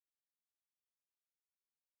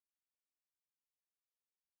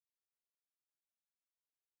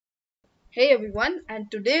Hey everyone, and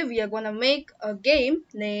today we are gonna make a game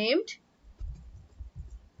named.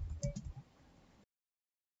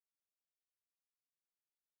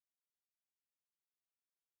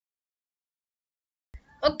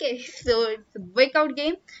 Okay, so it's a breakout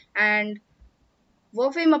game, and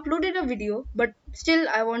Warframe uploaded a video, but still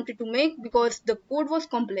I wanted to make because the code was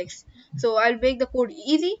complex. So I'll make the code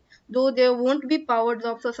easy, though there won't be power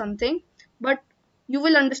drops or something, but you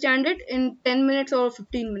will understand it in 10 minutes or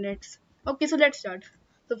 15 minutes. Okay, so let's start.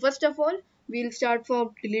 So first of all, we'll start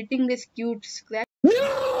from deleting this cute scratch.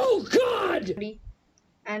 No, God!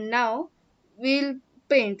 And now we'll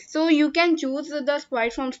paint, so you can choose the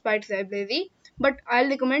sprite from sprite library, but I'll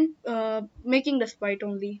recommend making the sprite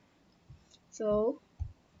only. So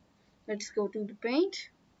let's go to the paint.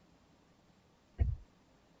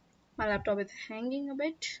 My laptop is hanging a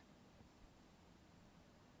bit.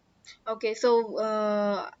 Okay,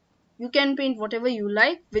 so you can paint whatever you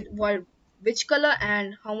like with which color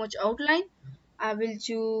and how much outline. I will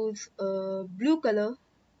choose blue color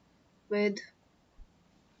with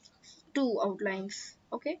two outlines.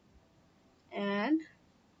 Okay, and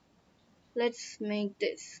let's make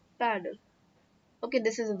this paddle. Okay,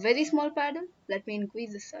 this is a very small paddle. Let me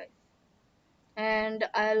increase the size. And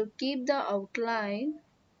I'll keep the outline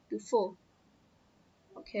to 4.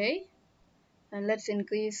 Okay, and let's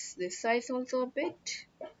increase the size also a bit.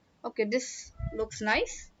 Okay, this looks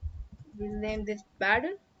nice. We'll name this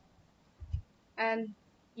paddle. And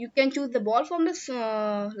you can choose the ball from this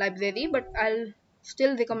library, but I'll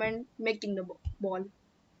still recommend making the ball.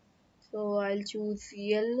 So I'll choose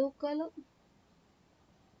yellow color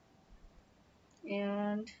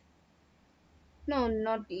and no,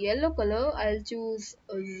 not yellow color. I'll choose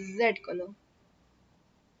a red color.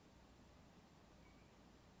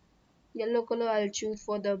 Yellow color I'll choose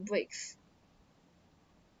for the bricks.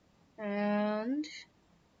 And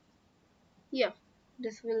yeah,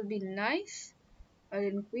 this will be nice. I'll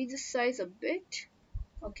increase the size a bit.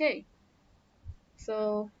 Okay,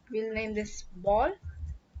 so we'll name this ball,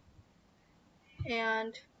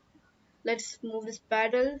 and let's move this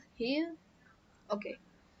paddle here. Okay,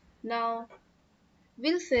 now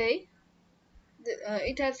we'll say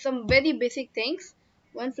it has some very basic things.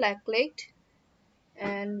 One flag clicked,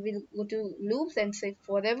 and we'll go to loops and say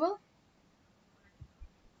forever,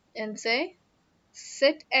 and say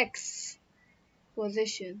set x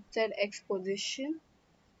position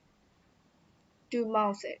to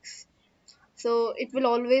mouse x. So it will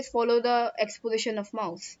always follow the x position of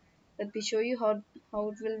mouse. Let me show you how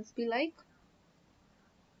it will be like.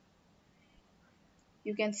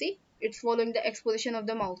 You can see it's following the x position of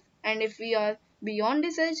the mouse, and if we are beyond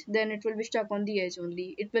this edge, then it will be stuck on the edge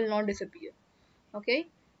only, it will not disappear. Okay,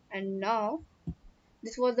 and now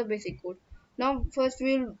this was the basic code. Now first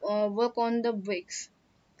we'll work on the bricks.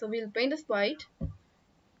 So we'll paint the sprite,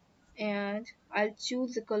 and I'll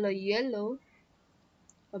choose the color yellow,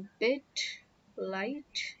 a bit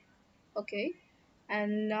light. Okay,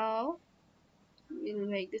 and now we'll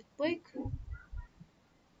make this brick.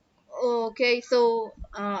 Okay, so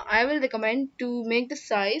I will recommend to make the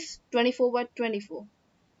size 24 by 24.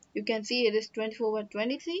 You can see it is 24 by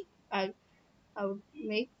 23. I would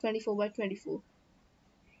make 24 by 24.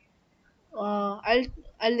 Uh, I'll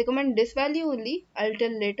I'll recommend this value only. I'll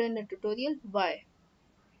tell later in the tutorial why.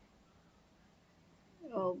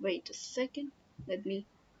 Wait a second. Let me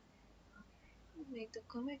make the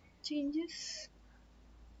correct changes.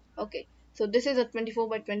 Okay, so this is a 24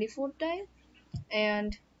 by 24 tile,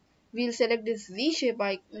 and we'll select this Z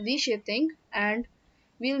shape thing, and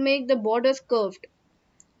we'll make the borders curved,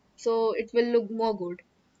 so it will look more good.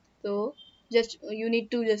 So just you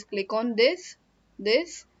need to just click on this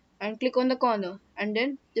and click on the corner, and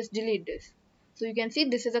then just delete this. So you can see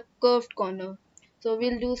this is a curved corner. So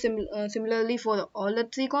we'll do similarly for all the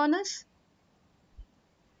three corners.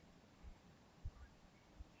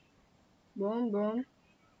 Boom, boom,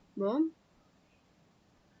 boom,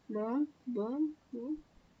 boom, boom, boom,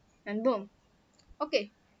 and boom.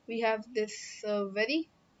 Okay, we have this very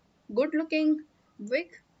good looking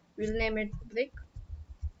brick. We'll name it brick.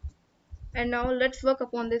 And now let's work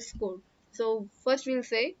upon this code. So first we'll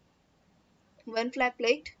say when flag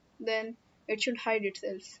clicked, then it should hide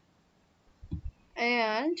itself.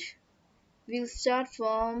 And we'll start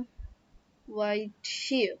from right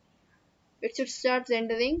here. It should start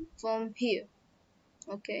rendering from here.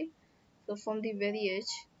 Okay, so from the very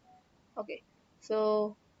edge. Okay,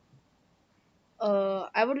 so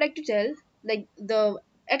I would like to tell, like, the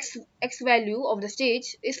x value of the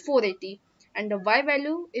stage is 480 and the y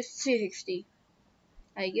value is 360,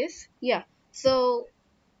 I guess. Yeah, so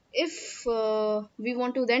if we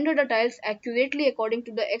want to render the tiles accurately according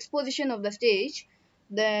to the exposition of the stage,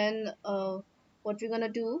 then what we're gonna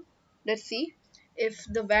do, let's see. If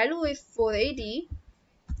the value is 480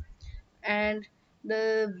 and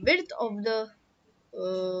the width of the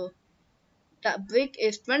brick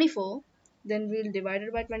is 24, then we'll divide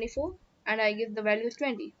it by 24 and I give the value is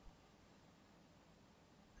 20.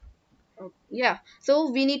 Yeah,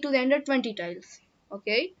 so we need to render 20 tiles.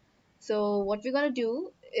 Okay, so what we're gonna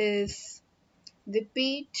do is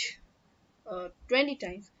repeat 20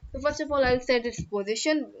 times. So first of all, I'll set its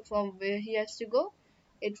position from where he has to go.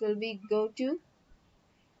 It will be go to,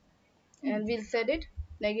 and we'll set it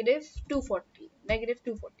negative 240, negative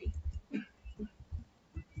 240.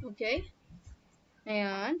 Okay,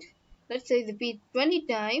 and let's say repeat 20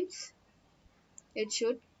 times. It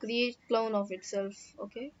should create clone of itself.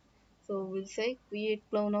 Okay, so we'll say create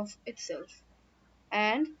clone of itself,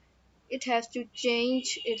 and it has to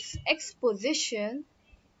change its x position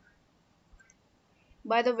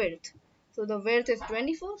by the width. So the width is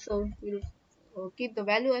 24, so we'll keep the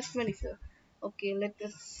value as 24. Okay, let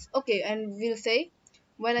us, okay, and we'll say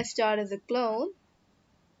when I start as a clone,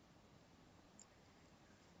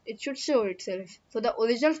 it should show itself. So the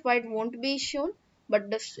original sprite won't be shown, but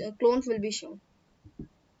the clones will be shown.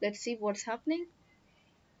 Let's see what's happening.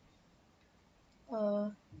 Uh,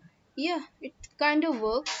 yeah, it kind of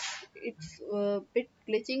works. It's a bit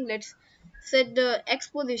glitching. Let's set the x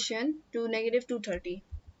position to negative 230.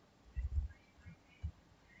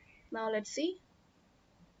 Now let's see.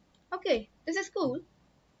 Okay, this is cool.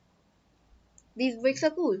 These bricks are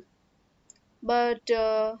cool. But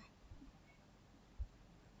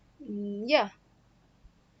yeah,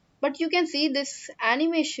 but you can see this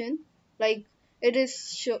animation, like it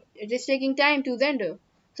is taking time to render,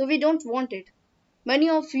 so we don't want it. Many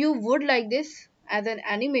of you would like this as an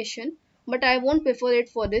animation, but I won't prefer it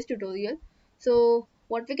for this tutorial. So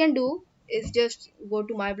what we can do is just go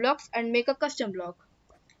to my blocks and make a custom block,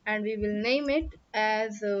 and we will name it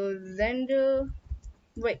as render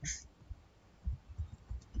bricks,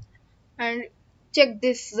 and check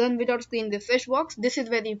this run without screen refresh box. This is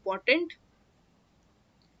very important.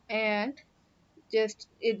 And just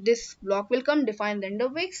this block will come define render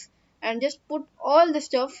bricks, and just put all the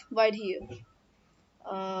stuff right here,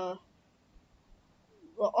 uh,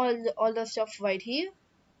 all the stuff right here.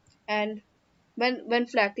 And when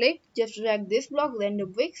flag click, just drag this block render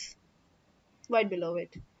bricks right below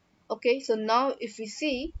it. Okay, so now if we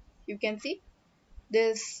see, you can see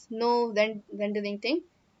there's no rendering thing,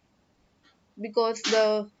 because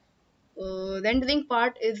the rendering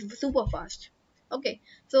part is super fast. Okay,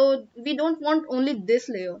 so we don't want only this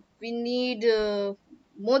layer, we need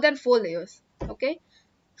more than 4 layers. Okay,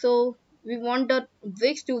 so we want the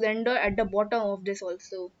bricks to render at the bottom of this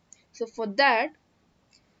also. So for that,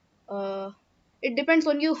 uh, it depends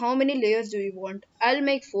on you how many layers do you want. I'll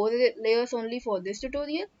make 4 layers only for this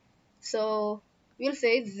tutorial. So we'll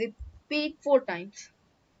say repeat 4 times.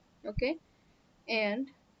 Okay, and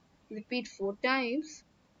repeat 4 times.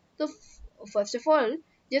 So first of all,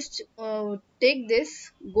 just take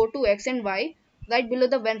this, go to X and Y right below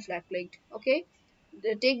the when flag clicked. Okay,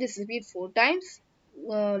 take this repeat 4 times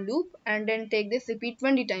loop, and then take this repeat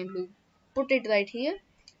 20 time loop. Put it right here,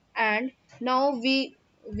 and now we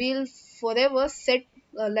will forever set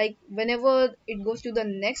like whenever it goes to the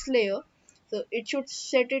next layer, so it should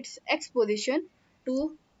set its X position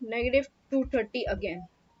to negative 230 again.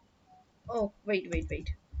 Oh, wait,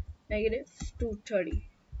 negative 230,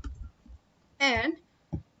 and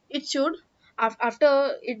it should,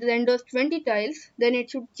 after it renders 20 tiles, then it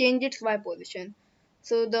should change its Y position.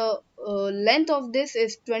 So the length of this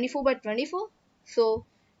is 24 by 24, so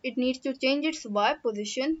it needs to change its Y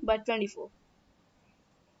position by 24.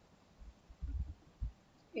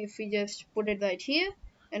 If we just put it right here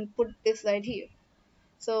and put this right here,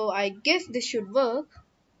 so I guess this should work.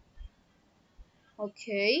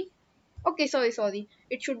 Okay, okay, sorry,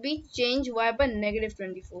 it should be change Y by negative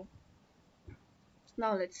 24.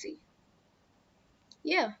 Now let's see.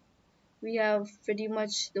 Yeah, we have pretty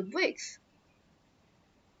much the bricks.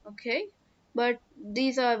 Okay, but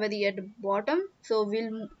these are very at the bottom, so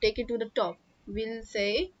we'll take it to the top. We'll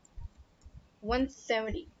say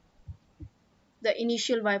 170, the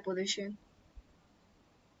initial Y position.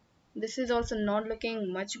 This is also not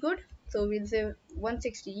looking much good, so we'll say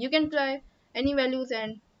 160. You can try any values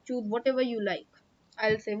and choose whatever you like.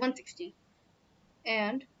 I'll say 160.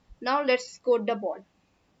 And now let's code the ball.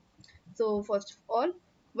 So first of all,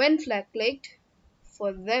 when flag clicked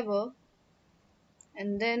forever,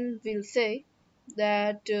 and then we'll say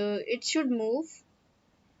that it should move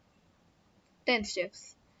 10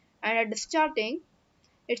 steps, and at the starting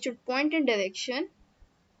it should point in direction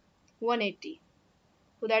 180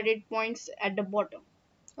 so that it points at the bottom.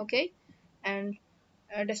 Okay, and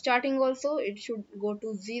at the starting also it should go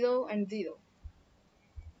to 0 and 0.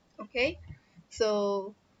 Okay,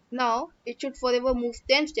 so now it should forever move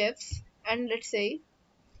 10 steps, and let's say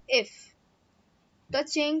if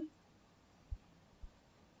touching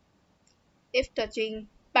touching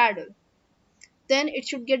paddle, then it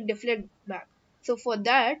should get deflect back. So for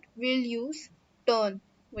that we'll use turn.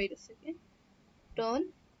 Wait a second. Turn,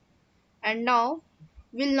 and now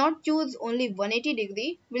we'll not choose only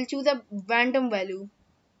 180-degree, we'll choose a random value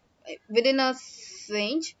within a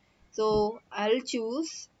range. So I'll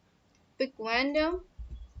choose pick random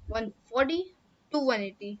 140 to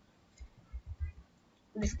 180.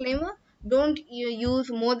 Disclaimer, don't use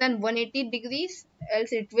more than 180 degrees,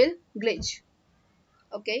 else it will glitch.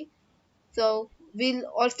 Okay, so we'll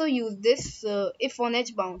also use this if on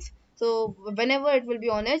edge bounce. So whenever it will be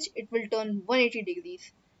on edge, it will turn 180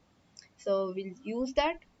 degrees. So we'll use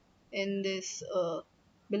that in this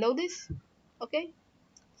below this. Okay,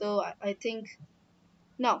 so I think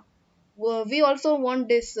now we also want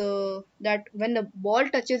this that when the ball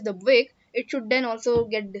touches the wick, it should then also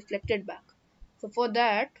get deflected back. So for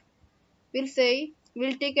that we'll say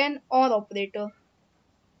we'll take an OR operator,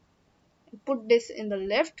 put this in the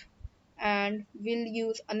left, and we'll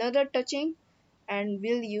use another touching, and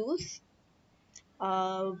we'll use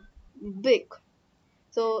uh, wick.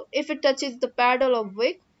 So if it touches the paddle of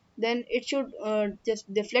wick, then it should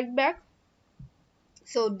just deflect back.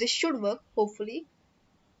 So this should work hopefully.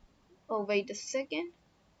 Oh wait a second.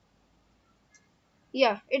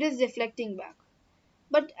 Yeah, it is deflecting back.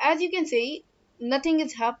 But as you can see, nothing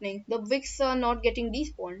is happening. The wicks are not getting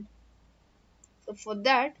despawned. So for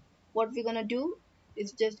that, what we're gonna do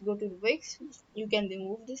is just go to the wicks. You can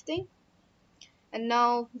remove this thing. And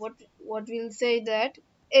now what we'll say that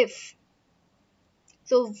if,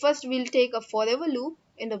 so first we'll take a forever loop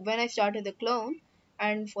in the when I started the clone,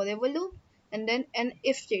 and forever loop, and then an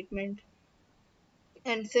if statement,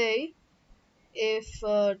 and say if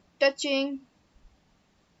touching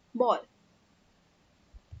ball,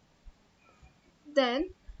 then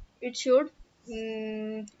it should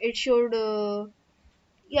it should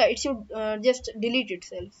yeah, it should just delete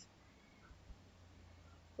itself.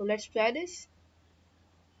 So let's try this.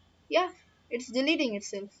 Yeah, it's deleting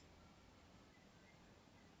itself,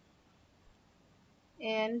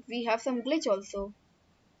 and we have some glitch also,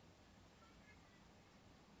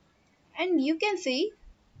 and you can see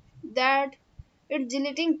that it's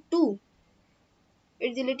deleting two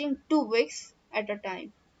wicks at a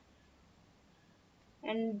time,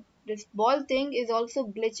 and this ball thing is also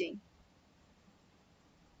glitching.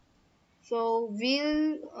 So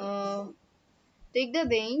we'll take the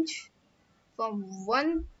range from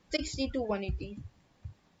 160 to 180.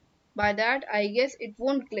 By that I guess it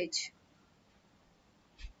won't glitch.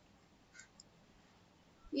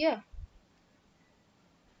 Yeah,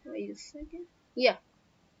 wait a second. Yeah,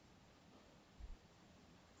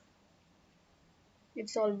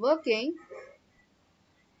 it's all working,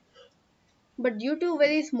 but due to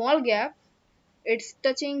very small gap, it's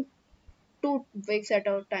touching two wicks at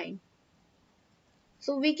a time.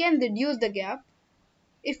 So we can reduce the gap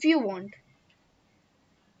if you want.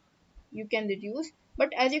 You can reduce,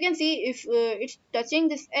 but as you can see, if it's touching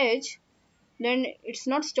this edge, then it's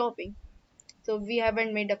not stopping. So we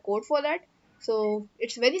haven't made a code for that. So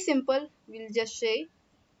it's very simple. We'll just say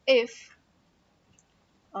if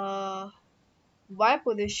uh, y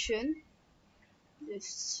position,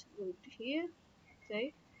 just go to here,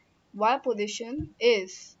 say y position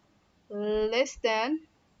is less than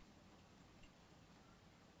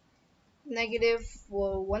negative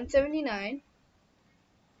 179,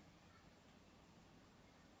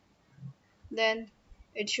 then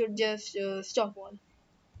it should just stop all.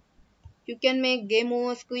 You can make game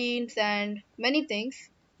over screens and many things,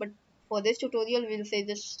 but for this tutorial we'll say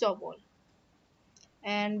just stop all,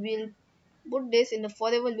 and we'll put this in the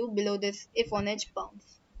forever loop below this if on edge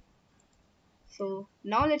bounce. So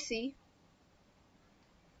now let's see.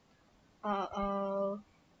 Uh, uh,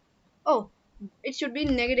 oh, it should be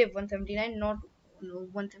negative 179, not no,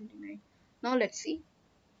 179. Now let's see.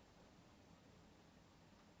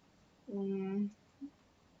 Um,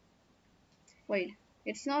 Wait,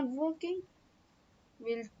 it's not working.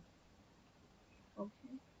 We'll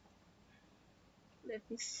okay. Let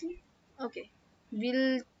me see. Okay,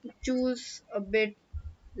 we'll choose a bit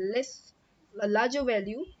less, a larger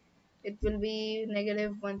value. It will be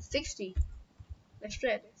negative 160. Let's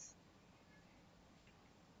try this.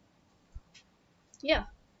 Yeah,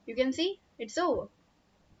 you can see it's over.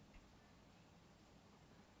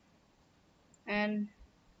 And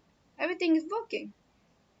everything is working.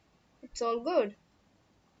 It's all good.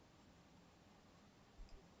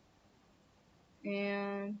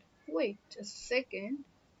 And wait a second.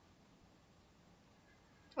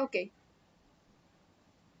 Okay,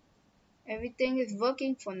 everything is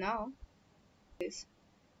working for now.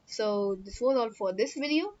 So this was all for this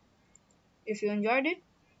video. If you enjoyed it,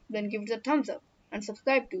 then give it a thumbs up and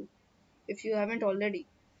subscribe too if you haven't already.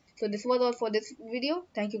 So this was all for this video.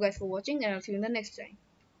 Thank you guys for watching, and I'll see you in the next time.